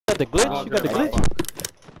the glitch? You got the glitch?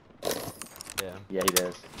 Yeah. Yeah, he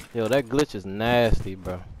does. Yo, that glitch is nasty,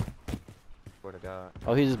 bro. Swear to God.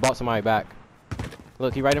 Oh, he just bought somebody back.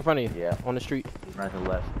 Look, he right in front of you. Yeah. On the street. Right to the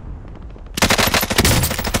left.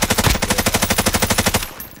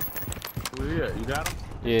 Where you at? You got him?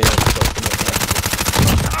 Yeah.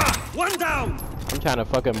 One down! I'm trying to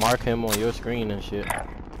fucking mark him on your screen and shit.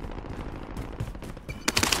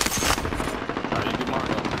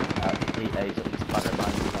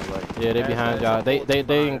 Yeah, they behind y'all. They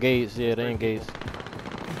engaged. Yeah, they engaged.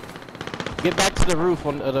 Get back to the roof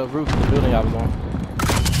on the roof of the building I was on.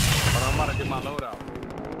 But I'm about to get my load out.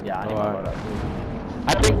 Yeah, I need my load out.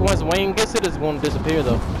 I think once Wayne gets it, it's going to disappear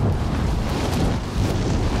though.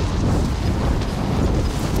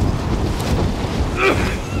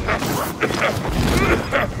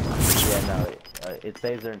 Yeah, no, it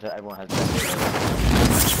stays there until everyone has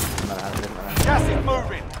Gas is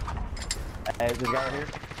moving! Hey, this guy right here.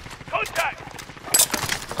 Contact!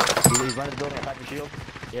 He's running the building at your shield.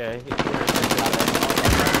 Yeah,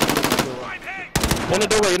 In the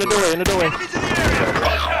doorway, in the doorway, in the doorway. Enemies in the area!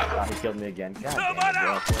 Oh, he killed me again. God Thermite damn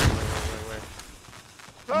out! it,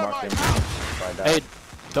 Thermite bro. Hey,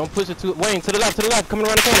 don't push it too. Wayne, to the left, coming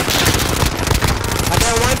around the corner. I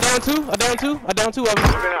down one, down two, I down two of them.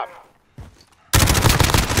 Moving up.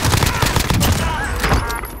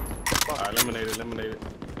 Alright, eliminate it.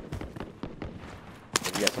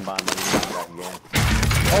 If you got some bond money, you can back again.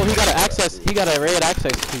 Oh, he got a red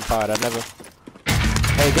access key card. I never.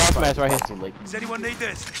 Hey, gas mask right here. Does anyone need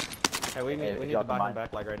this? Hey, we need to buy him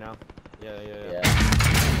back like right now. Yeah.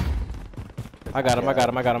 I got him. Yeah,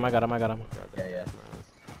 yeah.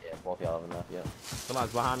 Yeah, both y'all have enough, yeah.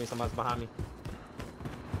 Somebody's behind me.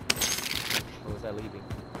 Who was that leaving?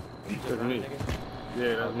 That's me.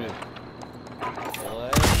 Yeah, that's me.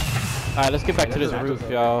 What? Alright, let's get back to this roof,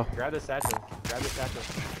 y'all. Grab the satchel.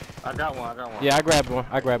 I got one. Yeah, I grabbed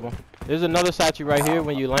one. There's another satchel right here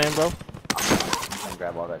when you land, bro. I'm gonna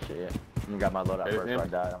grab all that shit, yeah. I'm gonna grab my loadout first before I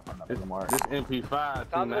die. I'm not gonna mark. This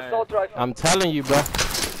MP5 too nice. I'm telling you, bro.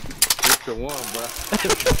 It's the one, bro.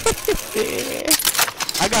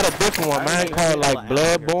 I got a different one, man, called like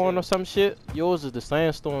Bloodborne or some shit. Yours is the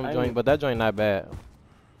Sandstorm joint, but that joint not bad.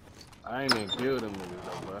 I ain't even killed them niggas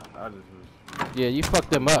though, bro. I just was... Yeah, you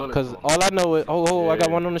fucked them up, cause all I know is, I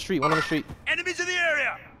got one on the street, Enemies in the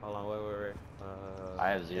area! Hold on, wait. I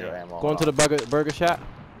have 0 ammo. Going to the burger shop.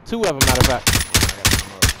 2 of them, matter of fact.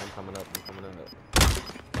 I'm coming up.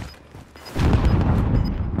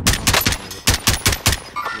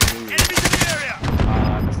 Enemies in the area!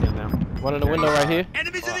 I can see him now. One in the window right here.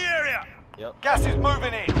 Enemies in the area! Yep. Gas is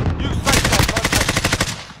moving in! New safe zone location!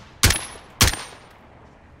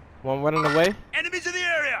 One running away. Enemies in the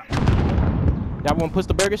area! That one pushed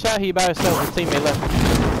the burger shot. He by himself. His teammate left.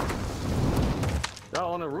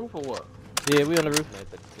 Y'all on the roof or what? Yeah, we on the roof.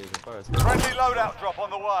 Friendly loadout drop on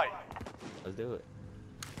the way! Let's do it.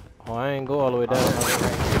 Oh, I ain't go all the way down.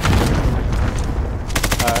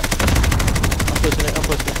 Alright. I'm pushing it.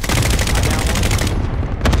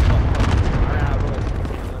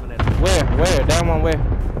 Where? Down one where?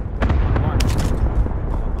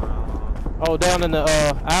 Oh, down in the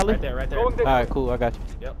alley? Right there. Alright, cool. I got you.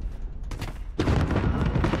 Yep.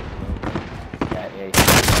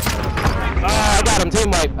 I got him. Team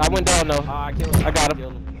wipe. I went down though. I killed him. I got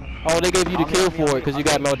him. Oh, they gave you the kill for it because you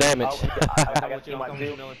got no damage. I got a team wipe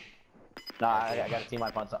too. Nah, I got a team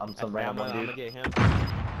wipe on some random I'm dude. gonna get him.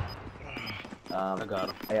 I got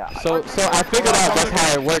him. Yeah. So I figured out that's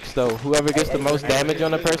how it works though. Whoever gets the most damage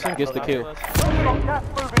on a person gets the kill.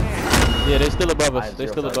 Yeah, they're still above us.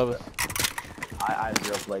 I have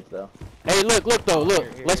 0 plates though. Hey, look.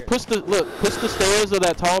 Let's push the stairs of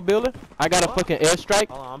that tall building. I got a fucking airstrike,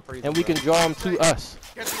 and we can draw them to us.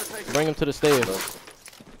 Bring them to the stairs.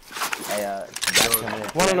 Hey,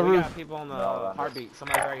 One on the roof. People on the heartbeat.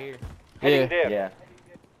 Somebody's right here. Yeah.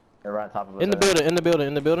 They're right on top of us. In the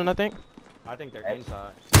building, I think. I think they're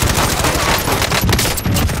inside.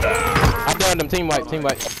 I downed them. Team wipe.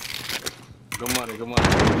 Good money.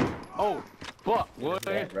 Oh, fuck. What?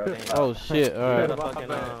 Oh shit. All right.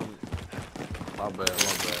 My bad.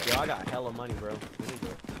 Yo, I got hella money, bro. We need to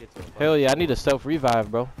get to Hell yeah, I need a self revive,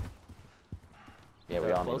 bro. Yeah,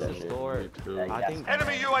 we all need that closest shit. store. I think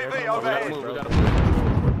Enemy UAV overhead!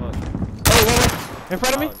 Oh, one in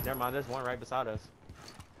front of me. Never mind, there's one right beside us.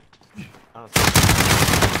 I don't see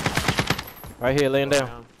Right here, laying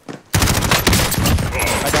down.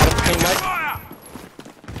 I got him. Team wipe.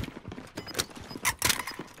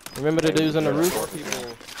 Remember the dudes on the roof? 4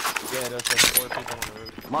 people. Yeah, there's 4 people on the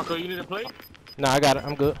roof. Marco, you need a plate? Nah, I got it.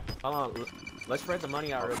 I'm good. Hold on. Let's spread the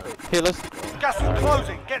money out real quick. Here, let's. Gas is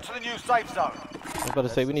closing! Get to the new safe zone! was about to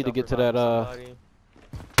say we need to get to that.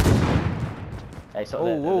 Hey, so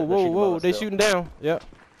Whoa! They shooting down. Yep.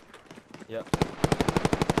 Yep.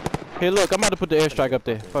 Hey, look, I'm about to put the airstrike up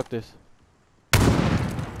there. Fuck this.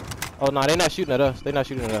 Oh no, they not shooting at us. They not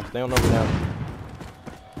shooting at us. They don't know we're down.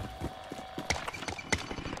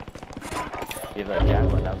 Give that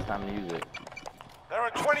javelin. Now it's time to use it. There are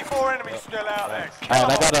 24 enemies still out there.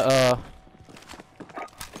 Alright, I got a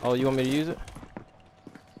Oh, you want me to use it?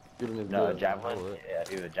 No, javelin. Yeah,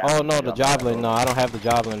 do the javelin. Oh no, the javelin. No, I don't have the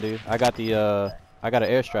javelin, dude. I got the I got an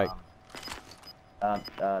airstrike.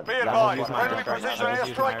 Be advised, friendly precision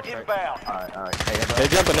airstrike inbound. Alright. They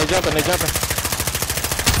jumping. Go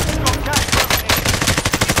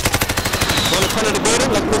in front of the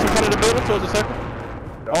building. Let's push in front of the building towards the circle.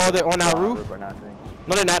 Oh, they're on our roof.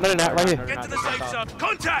 No, they're not. Right here. Get to the safe zone.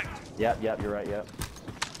 Contact! Yep, you're right, yep.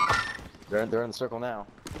 They're in the circle now.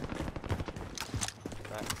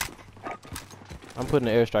 I'm putting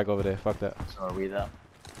the airstrike over there. Fuck that. So are we though?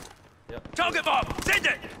 Yep. Target bomb! Send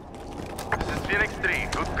it! This is Phoenix 3.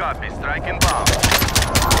 Good copy. Striking bomb.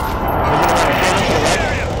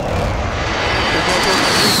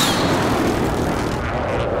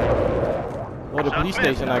 Oh, the police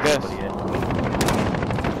station, I guess.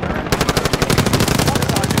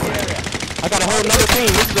 I got a whole another team.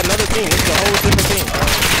 This is another team. This is a whole different team.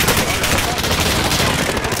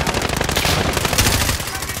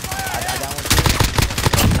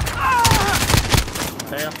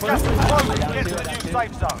 Just close. Get to the new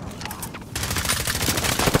safe zone.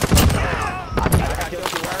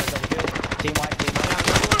 Team white.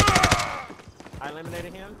 I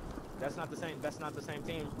eliminated him. That's not the same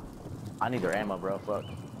team. I need their ammo, bro. Fuck.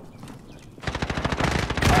 On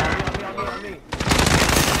me.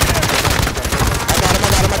 I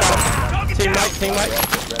got him. Team Mike.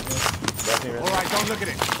 Alright, don't look at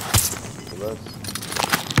it.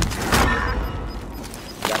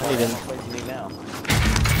 I need him. Now.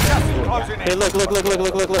 Hey, look. I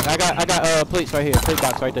got plates right here. Plate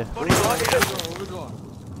box right there. What do you like?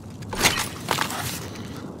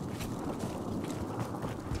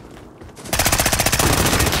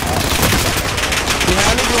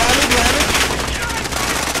 Behind me.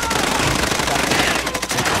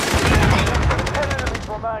 Enemies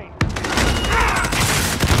remain.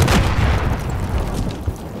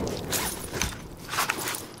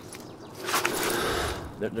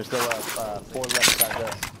 There's still 4 left beside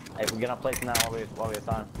us. Hey, if we get on plates now while we have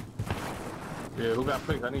time. Yeah, who got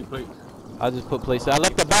plates? I need plates. I just put plates. I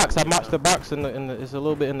left the box. I marched the box in the. It's a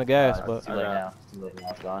little bit in the gas, but. Too late now.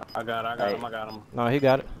 It's gone. I got him. No, he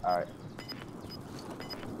got it. Alright.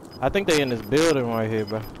 I think they in this building right here,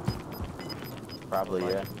 bro. Probably,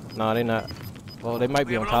 yeah. No, they not. Well, they might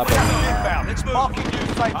be on top of it. Inbound. Let's move. Marking new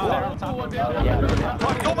safe zone. Yeah.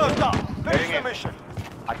 Right, almost done. Finish the mission.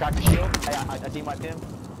 I cracked the shield. Hey, I team wiped him.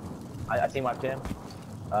 I team wiped him.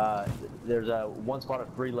 There's one squad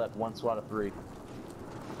of 3 left. One squad of 3.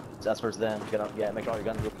 So that's first then. Yeah, make all your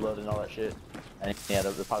guns loaded and all that shit. And yeah,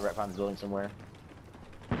 they'll probably right behind this building somewhere.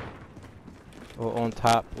 Or on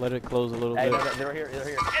top. Let it close a little Hey, bit. they're here.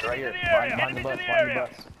 Right here. Behind the bus.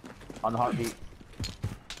 On the heartbeat.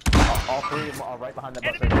 All 3 of them are right behind the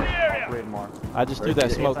bus. Right there. All 3 of them are. I just threw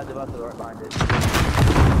that smoke. Inside the bus, they're right behind it.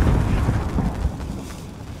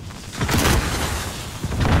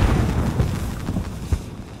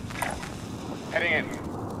 Heading in.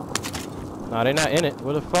 Nah, they not in it.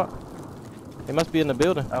 What the fuck? They must be in the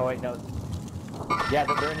building. Oh wait, no. Yeah,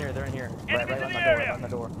 they're in here. Right on the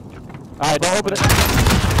door. Alright, don't open it.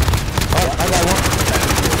 Oh, I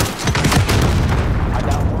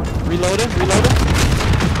got one. Reloading.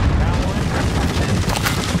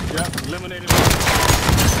 Yep, eliminated.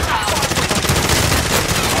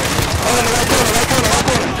 Oh, in the right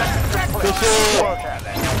corner. Good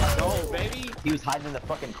shit. Go, baby. He was hiding in the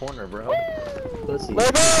fucking corner, bro. Pussy.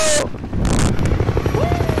 Let go!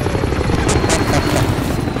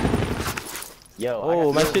 Yo.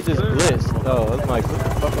 Oh, my shit just blitzed. Oh, that's like, what the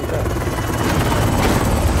fuck is that?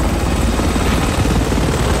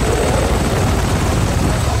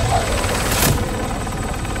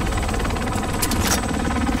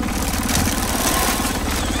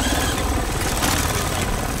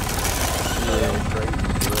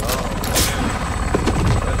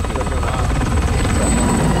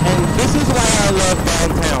 And this is why I love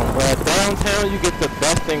downtown, bruh. Downtown, you get the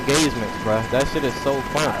best engagements, bruh. That shit is so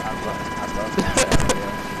fun. I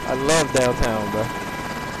love downtown, bro.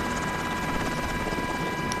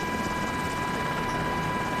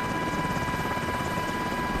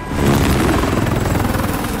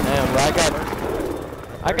 Damn, bro,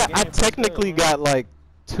 I technically got like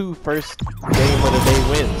 2 first game of the day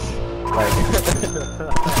wins. Like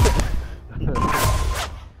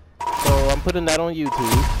putting that on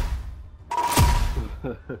YouTube.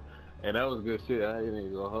 And that was good shit. I ain't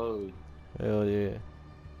even gonna hold you. Hell yeah.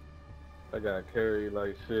 I got carried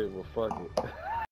like shit, but fuck it.